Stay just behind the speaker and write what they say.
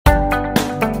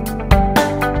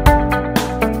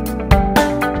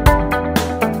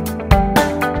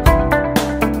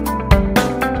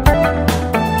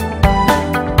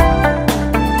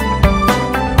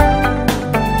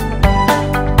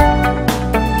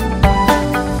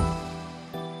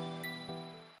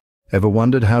Ever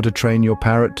wondered how to train your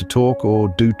parrot to talk or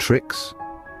do tricks?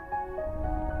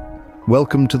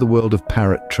 Welcome to the world of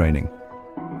parrot training.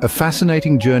 A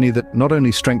fascinating journey that not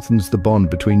only strengthens the bond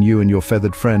between you and your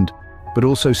feathered friend, but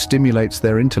also stimulates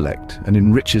their intellect and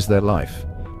enriches their life.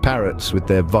 Parrots, with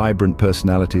their vibrant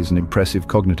personalities and impressive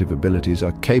cognitive abilities,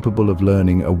 are capable of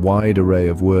learning a wide array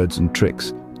of words and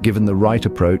tricks, given the right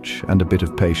approach and a bit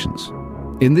of patience.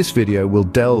 In this video, we'll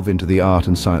delve into the art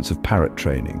and science of parrot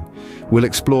training. We'll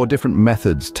explore different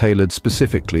methods tailored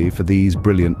specifically for these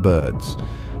brilliant birds,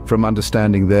 from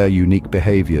understanding their unique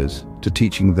behaviors to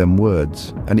teaching them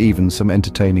words and even some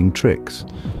entertaining tricks.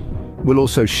 We'll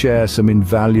also share some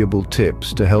invaluable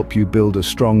tips to help you build a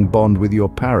strong bond with your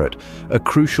parrot, a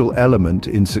crucial element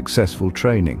in successful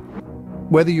training.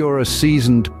 Whether you're a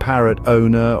seasoned parrot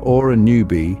owner or a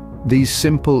newbie, these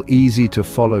simple,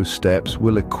 easy-to-follow steps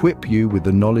will equip you with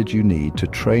the knowledge you need to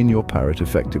train your parrot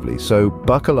effectively. So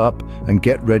buckle up and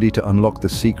get ready to unlock the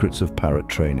secrets of parrot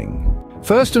training.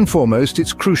 First and foremost,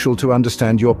 it's crucial to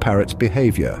understand your parrot's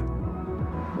behavior.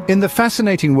 In the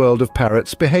fascinating world of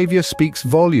parrots, behavior speaks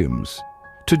volumes.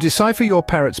 To decipher your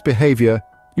parrot's behavior,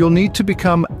 you'll need to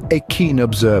become a keen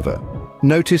observer.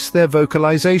 Notice their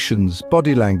vocalizations,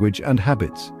 body language, and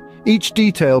habits. Each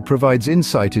detail provides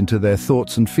insight into their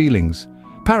thoughts and feelings.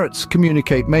 Parrots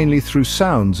communicate mainly through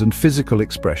sounds and physical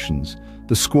expressions.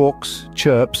 The squawks,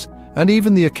 chirps, and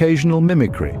even the occasional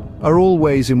mimicry are all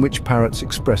ways in which parrots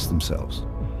express themselves.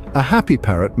 A happy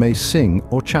parrot may sing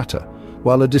or chatter,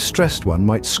 while a distressed one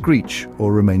might screech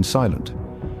or remain silent.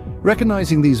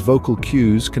 Recognizing these vocal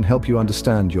cues can help you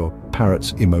understand your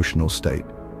parrot's emotional state.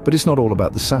 But it's not all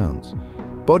about the sounds.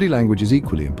 Body language is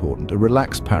equally important. A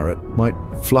relaxed parrot might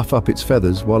fluff up its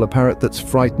feathers, while a parrot that's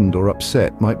frightened or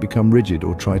upset might become rigid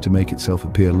or try to make itself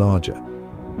appear larger.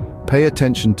 Pay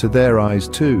attention to their eyes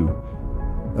too.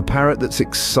 A parrot that's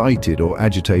excited or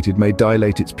agitated may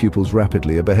dilate its pupils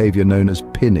rapidly, a behavior known as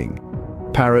pinning.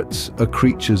 Parrots are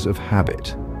creatures of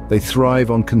habit. They thrive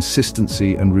on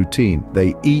consistency and routine.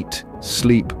 They eat,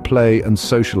 sleep, play, and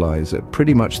socialize at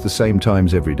pretty much the same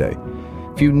times every day.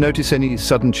 If you notice any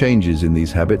sudden changes in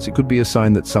these habits, it could be a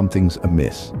sign that something's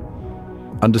amiss.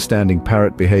 Understanding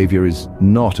parrot behavior is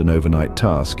not an overnight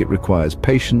task. It requires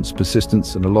patience,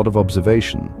 persistence, and a lot of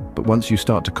observation. But once you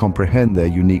start to comprehend their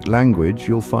unique language,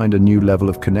 you'll find a new level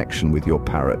of connection with your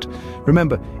parrot.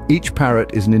 Remember, each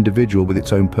parrot is an individual with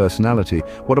its own personality.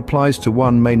 What applies to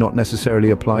one may not necessarily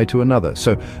apply to another.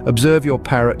 So observe your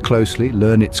parrot closely,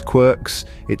 learn its quirks,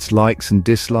 its likes and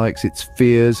dislikes, its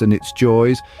fears and its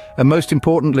joys, and most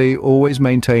importantly, always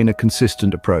maintain a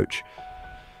consistent approach.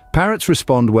 Parrots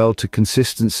respond well to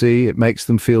consistency. It makes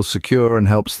them feel secure and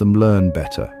helps them learn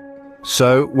better.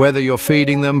 So, whether you're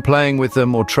feeding them, playing with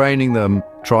them, or training them,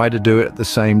 try to do it at the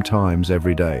same times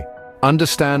every day.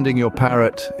 Understanding your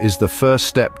parrot is the first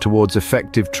step towards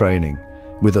effective training.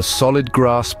 With a solid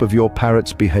grasp of your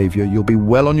parrot's behavior, you'll be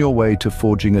well on your way to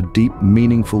forging a deep,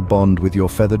 meaningful bond with your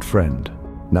feathered friend.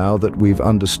 Now that we've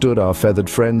understood our feathered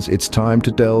friends, it's time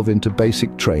to delve into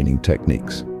basic training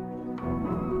techniques.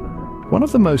 One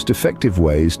of the most effective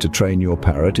ways to train your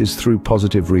parrot is through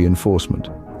positive reinforcement.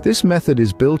 This method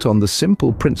is built on the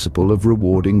simple principle of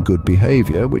rewarding good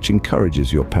behavior, which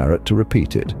encourages your parrot to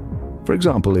repeat it. For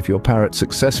example, if your parrot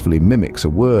successfully mimics a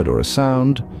word or a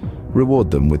sound,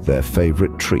 reward them with their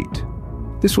favorite treat.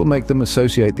 This will make them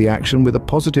associate the action with a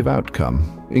positive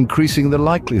outcome, increasing the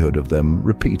likelihood of them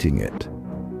repeating it.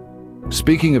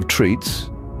 Speaking of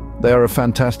treats, they are a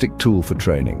fantastic tool for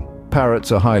training.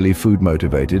 Parrots are highly food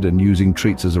motivated, and using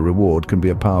treats as a reward can be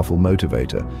a powerful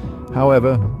motivator.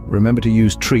 However, remember to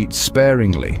use treats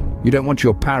sparingly. You don't want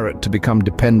your parrot to become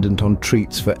dependent on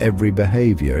treats for every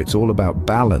behavior. It's all about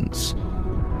balance.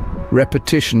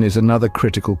 Repetition is another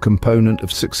critical component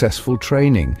of successful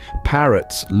training.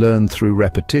 Parrots learn through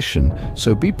repetition,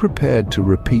 so be prepared to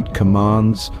repeat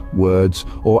commands, words,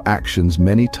 or actions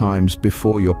many times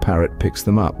before your parrot picks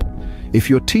them up. If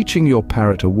you're teaching your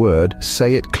parrot a word,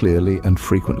 say it clearly and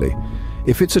frequently.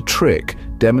 If it's a trick,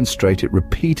 demonstrate it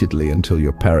repeatedly until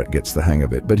your parrot gets the hang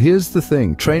of it. But here's the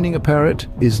thing, training a parrot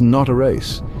is not a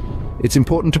race. It's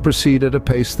important to proceed at a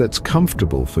pace that's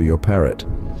comfortable for your parrot.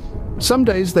 Some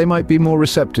days they might be more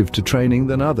receptive to training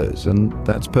than others, and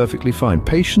that's perfectly fine.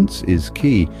 Patience is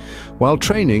key. While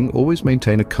training, always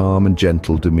maintain a calm and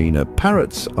gentle demeanor.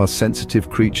 Parrots are sensitive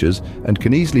creatures and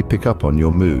can easily pick up on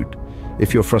your mood.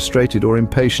 If you're frustrated or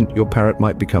impatient, your parrot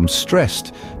might become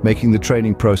stressed, making the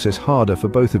training process harder for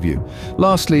both of you.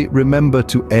 Lastly, remember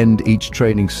to end each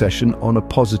training session on a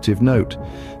positive note.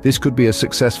 This could be a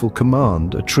successful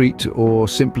command, a treat, or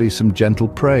simply some gentle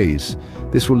praise.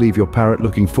 This will leave your parrot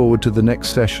looking forward to the next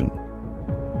session.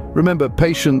 Remember,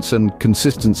 patience and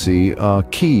consistency are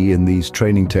key in these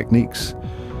training techniques.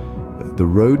 The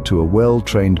road to a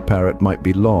well-trained parrot might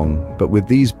be long, but with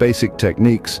these basic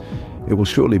techniques, it will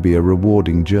surely be a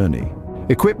rewarding journey.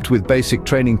 Equipped with basic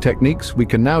training techniques, we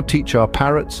can now teach our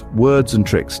parrots words and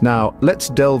tricks. Now, let's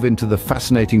delve into the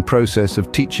fascinating process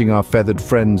of teaching our feathered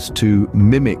friends to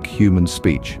mimic human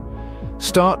speech.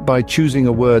 Start by choosing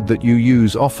a word that you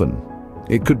use often.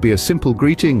 It could be a simple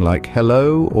greeting like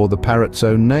hello or the parrot's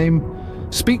own name.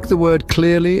 Speak the word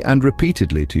clearly and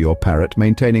repeatedly to your parrot,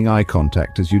 maintaining eye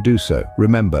contact as you do so.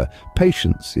 Remember,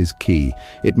 patience is key.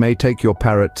 It may take your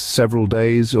parrot several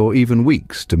days or even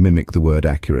weeks to mimic the word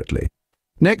accurately.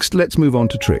 Next, let's move on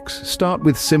to tricks. Start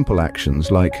with simple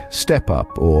actions like step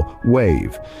up or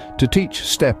wave. To teach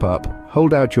step up,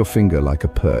 hold out your finger like a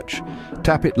perch.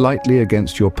 Tap it lightly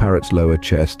against your parrot's lower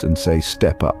chest and say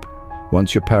step up.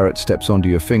 Once your parrot steps onto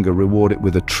your finger, reward it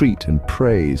with a treat and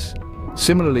praise.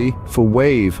 Similarly, for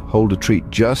wave, hold a treat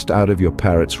just out of your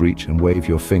parrot's reach and wave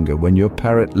your finger. When your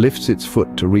parrot lifts its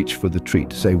foot to reach for the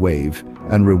treat, say wave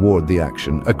and reward the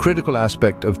action. A critical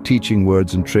aspect of teaching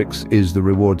words and tricks is the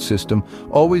reward system.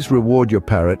 Always reward your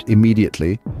parrot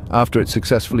immediately after it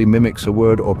successfully mimics a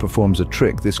word or performs a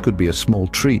trick. This could be a small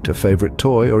treat, a favorite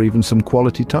toy, or even some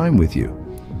quality time with you.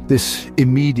 This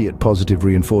immediate positive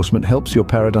reinforcement helps your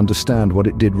parrot understand what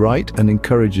it did right and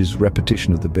encourages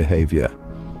repetition of the behavior.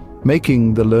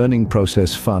 Making the learning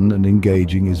process fun and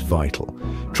engaging is vital.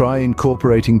 Try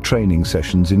incorporating training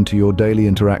sessions into your daily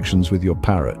interactions with your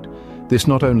parrot. This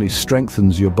not only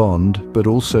strengthens your bond, but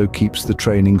also keeps the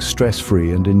training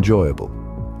stress-free and enjoyable.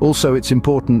 Also, it's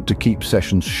important to keep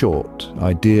sessions short,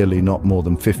 ideally not more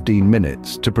than 15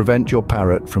 minutes, to prevent your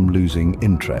parrot from losing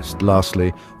interest.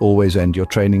 Lastly, always end your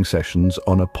training sessions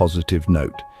on a positive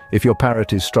note. If your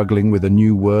parrot is struggling with a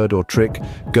new word or trick,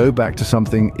 go back to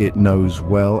something it knows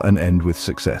well and end with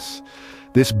success.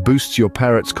 This boosts your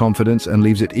parrot's confidence and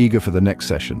leaves it eager for the next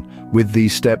session. With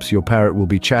these steps, your parrot will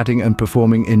be chatting and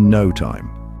performing in no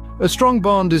time. A strong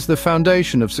bond is the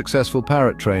foundation of successful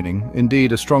parrot training.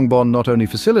 Indeed, a strong bond not only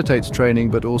facilitates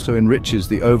training, but also enriches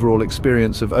the overall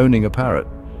experience of owning a parrot.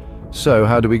 So,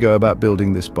 how do we go about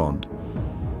building this bond?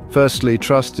 Firstly,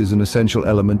 trust is an essential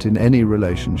element in any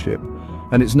relationship,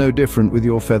 and it's no different with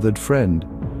your feathered friend.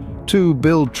 To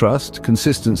build trust,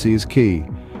 consistency is key.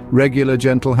 Regular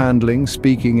gentle handling,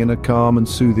 speaking in a calm and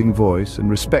soothing voice, and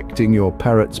respecting your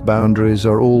parrot's boundaries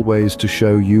are all ways to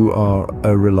show you are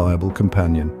a reliable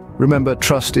companion. Remember,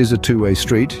 trust is a two-way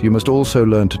street. You must also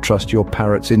learn to trust your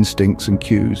parrot's instincts and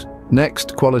cues.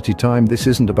 Next, quality time. This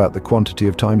isn't about the quantity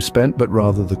of time spent, but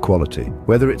rather the quality.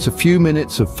 Whether it's a few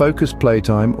minutes of focused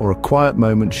playtime or a quiet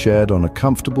moment shared on a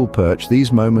comfortable perch,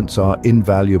 these moments are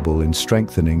invaluable in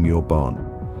strengthening your bond.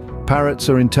 Parrots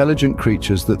are intelligent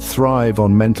creatures that thrive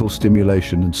on mental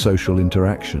stimulation and social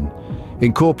interaction.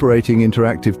 Incorporating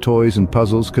interactive toys and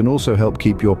puzzles can also help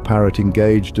keep your parrot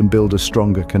engaged and build a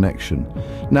stronger connection.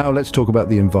 Now let's talk about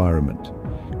the environment.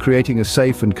 Creating a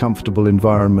safe and comfortable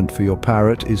environment for your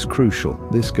parrot is crucial.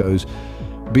 This goes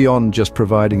beyond just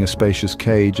providing a spacious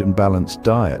cage and balanced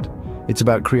diet. It's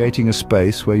about creating a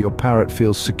space where your parrot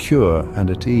feels secure and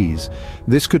at ease.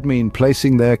 This could mean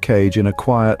placing their cage in a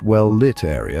quiet, well-lit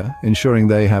area, ensuring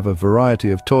they have a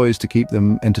variety of toys to keep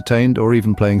them entertained, or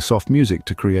even playing soft music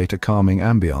to create a calming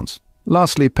ambience.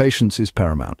 Lastly, patience is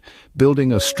paramount.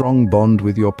 Building a strong bond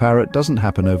with your parrot doesn't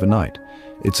happen overnight.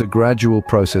 It's a gradual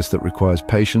process that requires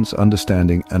patience,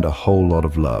 understanding, and a whole lot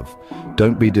of love.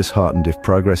 Don't be disheartened if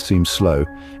progress seems slow.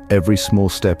 Every small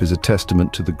step is a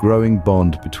testament to the growing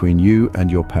bond between you and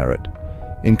your parrot.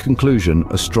 In conclusion,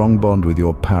 a strong bond with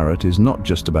your parrot is not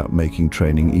just about making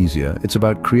training easier. It's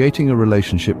about creating a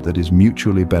relationship that is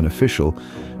mutually beneficial,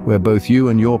 where both you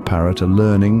and your parrot are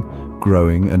learning,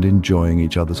 growing, and enjoying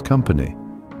each other's company.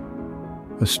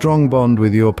 A strong bond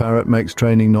with your parrot makes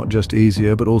training not just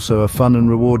easier, but also a fun and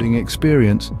rewarding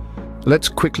experience. Let's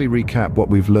quickly recap what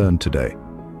we've learned today.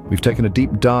 We've taken a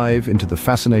deep dive into the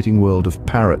fascinating world of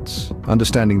parrots,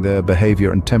 understanding their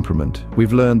behavior and temperament.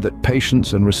 We've learned that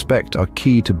patience and respect are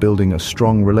key to building a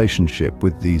strong relationship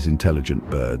with these intelligent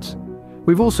birds.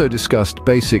 We've also discussed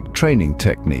basic training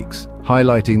techniques,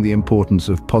 highlighting the importance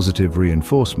of positive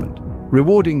reinforcement.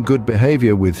 Rewarding good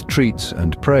behavior with treats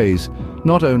and praise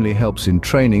not only helps in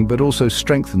training, but also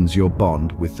strengthens your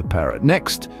bond with the parrot.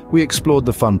 Next, we explored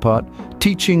the fun part,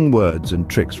 teaching words and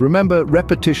tricks. Remember,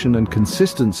 repetition and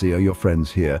consistency are your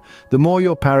friends here. The more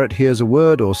your parrot hears a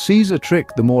word or sees a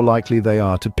trick, the more likely they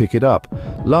are to pick it up.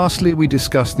 Lastly, we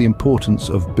discussed the importance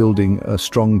of building a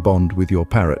strong bond with your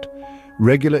parrot.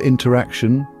 Regular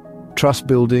interaction, trust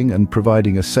building, and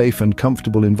providing a safe and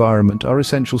comfortable environment are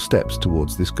essential steps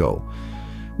towards this goal.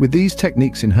 With these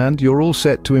techniques in hand, you're all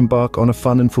set to embark on a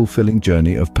fun and fulfilling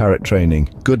journey of parrot training.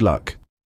 Good luck.